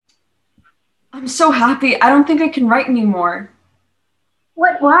I'm so happy. I don't think I can write anymore.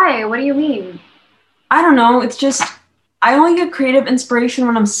 Why? What do you mean? I don't know. It's just, I only get creative inspiration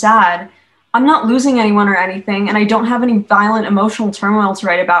when I'm sad. I'm not losing anyone or anything, and I don't have any violent emotional turmoil to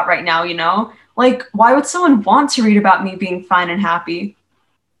write about right now, you know? Like, why would someone want to read about me being fine and happy?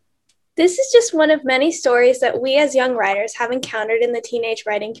 This is just one of many stories that we as young writers have encountered in the teenage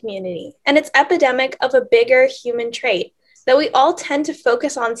writing community, and it's epidemic of a bigger human trait that we all tend to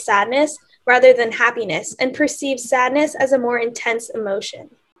focus on sadness rather than happiness and perceive sadness as a more intense emotion.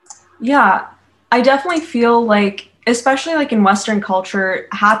 Yeah, I definitely feel like, especially like in Western culture,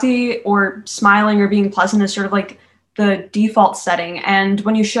 happy or smiling or being pleasant is sort of like the default setting. And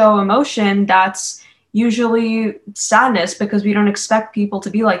when you show emotion, that's usually sadness because we don't expect people to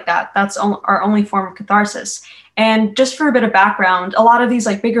be like that. That's our only form of catharsis. And just for a bit of background, a lot of these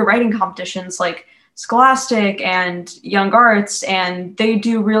like bigger writing competitions like Scholastic and Young Arts, and they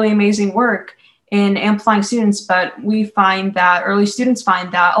do really amazing work in amplifying students, but we find that early students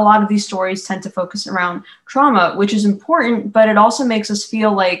find that a lot of these stories tend to focus around trauma, which is important, but it also makes us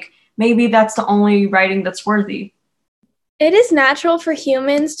feel like maybe that's the only writing that's worthy. It is natural for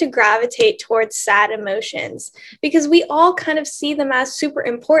humans to gravitate towards sad emotions because we all kind of see them as super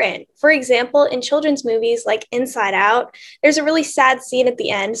important. For example, in children's movies like Inside Out, there's a really sad scene at the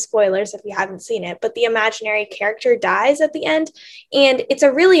end, spoilers if you haven't seen it, but the imaginary character dies at the end, and it's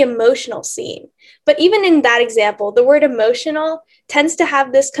a really emotional scene. But even in that example, the word emotional tends to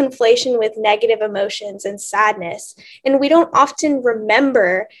have this conflation with negative emotions and sadness, and we don't often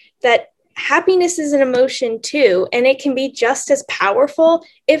remember that happiness is an emotion too, and it can be just as powerful,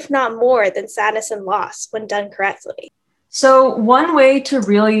 if not more, than sadness and loss when done correctly. So, one way to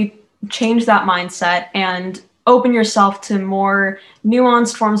really change that mindset and open yourself to more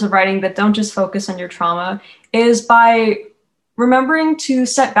nuanced forms of writing that don't just focus on your trauma is by remembering to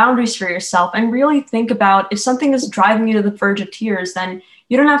set boundaries for yourself and really think about if something is driving you to the verge of tears, then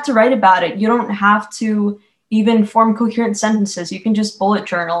you don't have to write about it. You don't have to even form coherent sentences. You can just bullet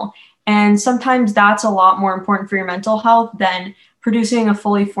journal. And sometimes that's a lot more important for your mental health than producing a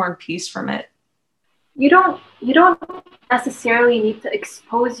fully formed piece from it. You don't necessarily need to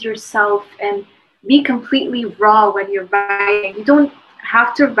expose yourself and be completely raw when you're writing. You don't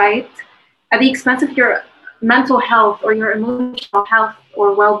have to write at the expense of your mental health or your emotional health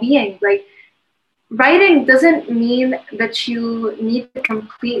or well-being. Like, writing doesn't mean that you need to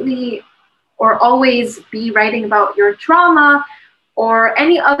completely or always be writing about your trauma or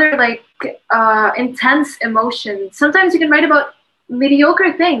any other like intense emotion. Sometimes you can write about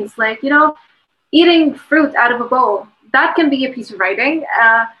mediocre things like, eating fruit out of a bowl. That can be a piece of writing.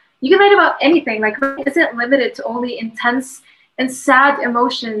 You can write about anything. Like, writing isn't limited to only intense and sad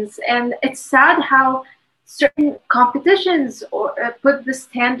emotions. And it's sad how certain competitions or put the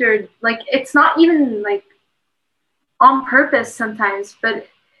standard, like it's not even like on purpose sometimes, but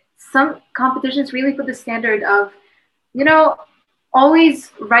some competitions really put the standard of, you know,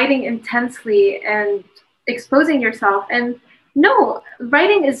 always writing intensely and exposing yourself. And no,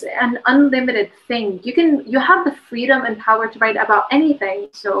 writing is an unlimited thing. You have the freedom and power to write about anything.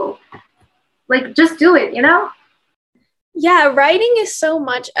 So like just do it. Yeah, writing is so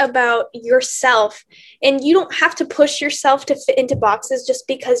much about yourself, and you don't have to push yourself to fit into boxes just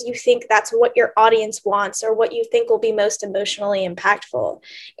because you think that's what your audience wants or what you think will be most emotionally impactful.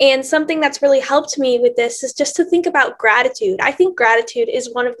 And something that's really helped me with this is just to think about gratitude. I think gratitude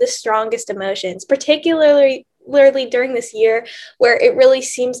is one of the strongest emotions, particularly during this year where it really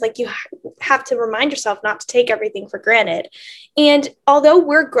seems like you have to remind yourself not to take everything for granted. And although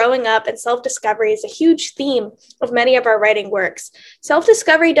we're growing up and self-discovery is a huge theme of many of our writing works,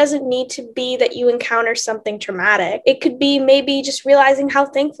 self-discovery doesn't need to be that you encounter something traumatic. It could be maybe just realizing how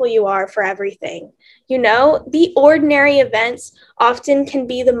thankful you are for everything. The ordinary events often can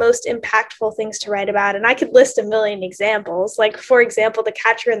be the most impactful things to write about. And I could list a million examples. Like, for example, The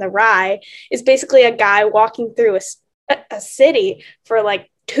Catcher in the Rye is basically a guy walking through a city for like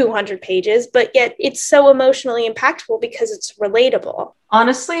 200 pages, but yet it's so emotionally impactful because it's relatable.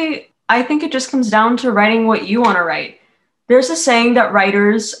 Honestly, I think it just comes down to writing what you want to write. There's a saying that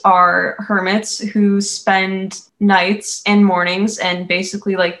writers are hermits who spend nights and mornings and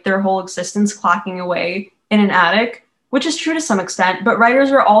basically like their whole existence clacking away in an attic, which is true to some extent, but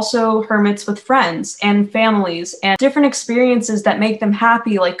writers are also hermits with friends and families and different experiences that make them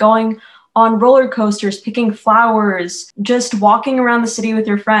happy, like going on roller coasters, picking flowers, just walking around the city with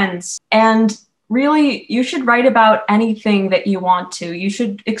your friends. And really, you should write about anything that you want to. You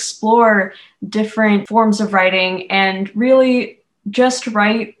should explore different forms of writing and really just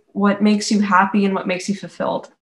write what makes you happy and what makes you fulfilled.